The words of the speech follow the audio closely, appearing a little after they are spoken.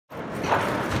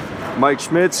Mike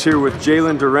Schmitz here with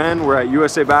Jalen Duren. We're at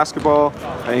USA Basketball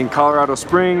in Colorado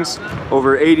Springs.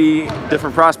 Over 80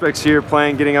 different prospects here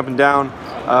playing, getting up and down.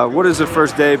 What has the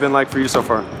first day been like for you so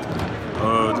far?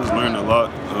 Just learning a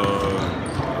lot.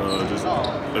 Just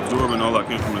absorbing all I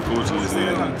can from the coaches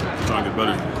and trying to get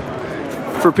better.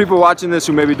 For people watching this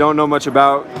who maybe don't know much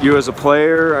about you as a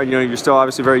player, you know, you're still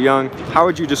obviously very young. How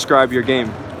would you describe your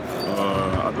game?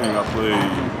 I think I play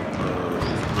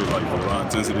with like a lot of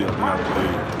intensity. I think I play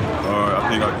hard. I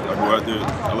think I go out there.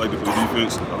 I like to play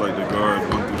defense. I like to guard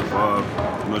 1 through 5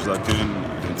 as much as I can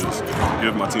and just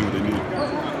give my team what they need.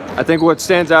 I think what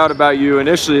stands out about you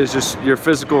initially is just your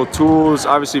physical tools,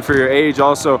 obviously for your age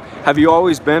also. Have you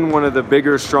always been one of the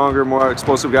bigger, stronger, more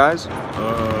explosive guys?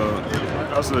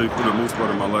 I say for the most part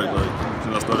of my life, like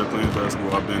since I started playing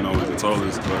basketball, I've been always the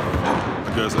tallest. But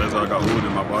I guess as I got older,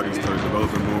 my body started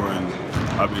developing more, and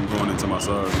I've been growing into my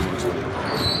size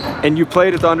more. And you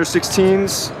played at the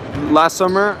under-16s last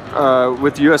summer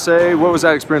with USA. What was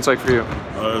that experience like for you? It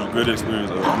was a good experience.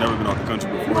 I've never been out the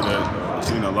country before that. I've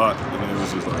seen a lot, and it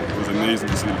was just like it was amazing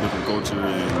to see the different culture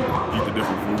and eat the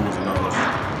different foods and all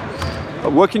that.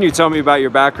 What can you tell me about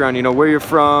your background? You know, where you're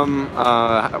from,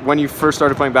 when you first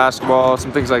started playing basketball,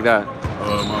 some things like that.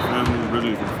 My family is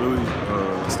originally from Philly.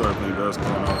 I started playing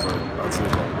basketball when I was like, I'd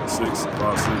say like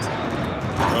 5, 6.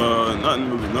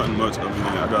 Nothing much. I mean,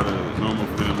 I got a normal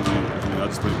family. I mean, I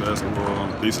just play basketball.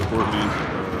 They support me.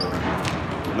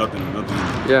 Nothing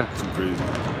too crazy.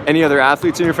 Any other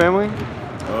athletes in your family?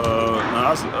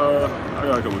 I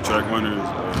got a couple track runners.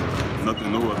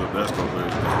 No other basketball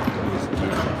players.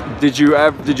 Did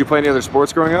you play any other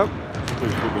sports growing up? I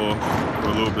played football for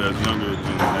a little bit as younger,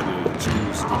 and I had to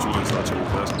choose which one, so I chose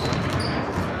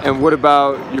basketball. And what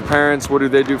about your parents? What do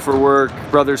they do for work?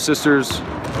 Brothers, sisters? I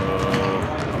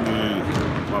mean,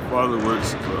 my father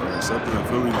works for something in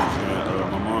Philly,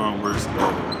 and my mom works at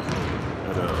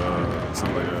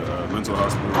a mental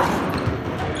hospital.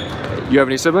 You have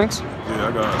any siblings? Yeah,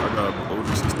 I got an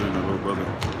older sister and a little brother.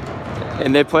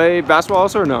 And they play basketball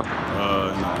also or no?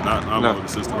 Not my older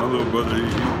sister. My little brother, he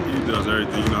does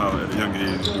everything, you know, at a young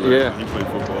age. Yeah. He plays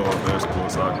football, basketball,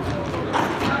 soccer.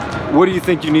 What do you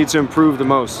think you need to improve the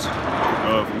most? For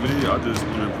me, I just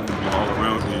want to improve all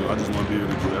around me. I just want to be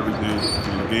able to do everything. I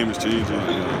mean, the game is changing,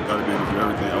 and I got to be able to do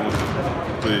everything. I want to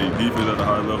play defense at a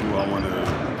high level. I want to be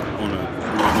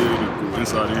able to go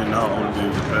inside here and out. I want to be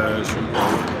able to pass, shoot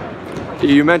ball.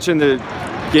 You mentioned the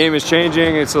game is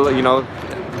changing. It's, you know,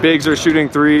 bigs are shooting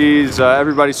threes.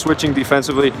 Everybody's switching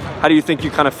defensively. How do you think you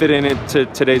kind of fit into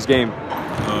today's game?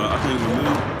 I think with me,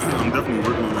 I'm definitely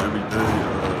working on it every day.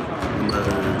 No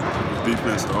matter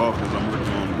defense or offense, I'm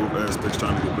working on both aspects,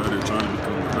 trying to get better, trying to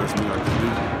become the best me I can be.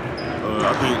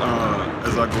 I think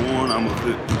as I go on, I'm gonna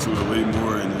fit into it way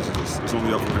more, and it's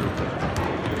only up from here.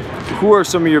 Who are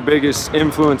some of your biggest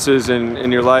influences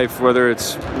in your life, whether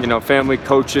it's, you know, family,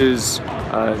 coaches,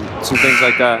 some things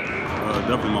like that?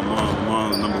 Definitely my mom. My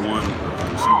mom's number one.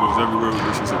 She goes everywhere with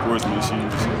me. She supports me.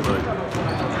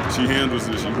 She handles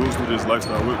this. She goes through this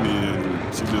lifestyle with me,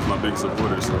 and she's just my big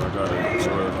supporter. So I gotta show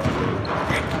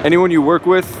her. Anyone you work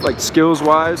with, like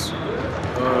skills-wise?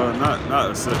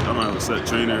 Not a set. I don't have a set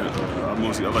trainer. I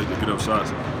like to get up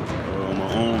shots on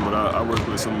my own, but I work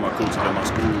with some of my coaches at my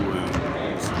school, and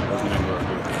that's mainly what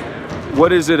I do.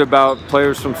 What is it about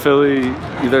players from Philly?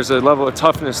 There's a level of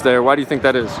toughness there. Why do you think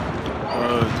that is?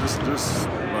 Just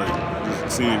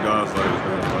seeing guys like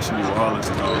Rasheed Wallace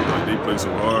and all, like they play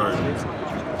so hard.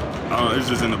 It's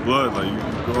just in the blood. Like you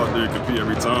go out there and compete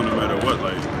every time, no matter what.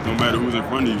 Like no matter who's in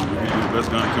front of you, if you're the best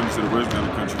guy in the country to the worst guy in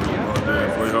the country, you go out there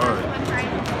and play hard.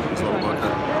 It's all about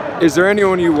that. Is there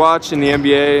anyone you watch in the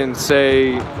NBA and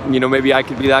say, you know, maybe I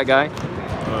could be that guy?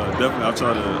 Definitely, I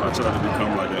try to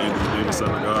become like an Anthony Davis type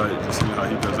of guy. Just seeing how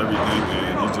he does everything,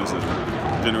 and he's just a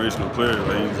generational player.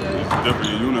 Like he's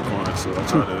definitely a unicorn. So I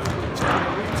try to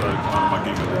find my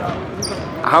game with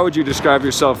that. How would you describe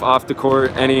yourself off the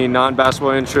court? Any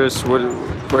non-basketball interests? Where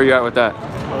are you at with that?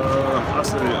 I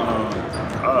say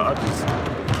I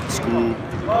just school.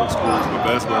 But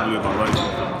basketball really my life.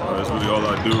 It's really all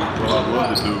I do, all I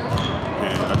love to do,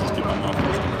 and I just keep my mouth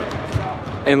closed.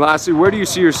 And lastly, where do you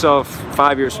see yourself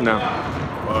 5 years from now?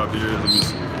 5 years, let me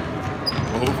see.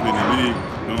 Well, hopefully in the league,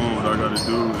 knowing what I got to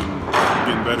do and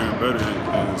getting better and better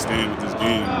and staying with this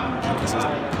game and being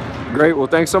consistent. Great. Well,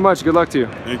 thanks so much. Good luck to you.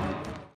 Thank you.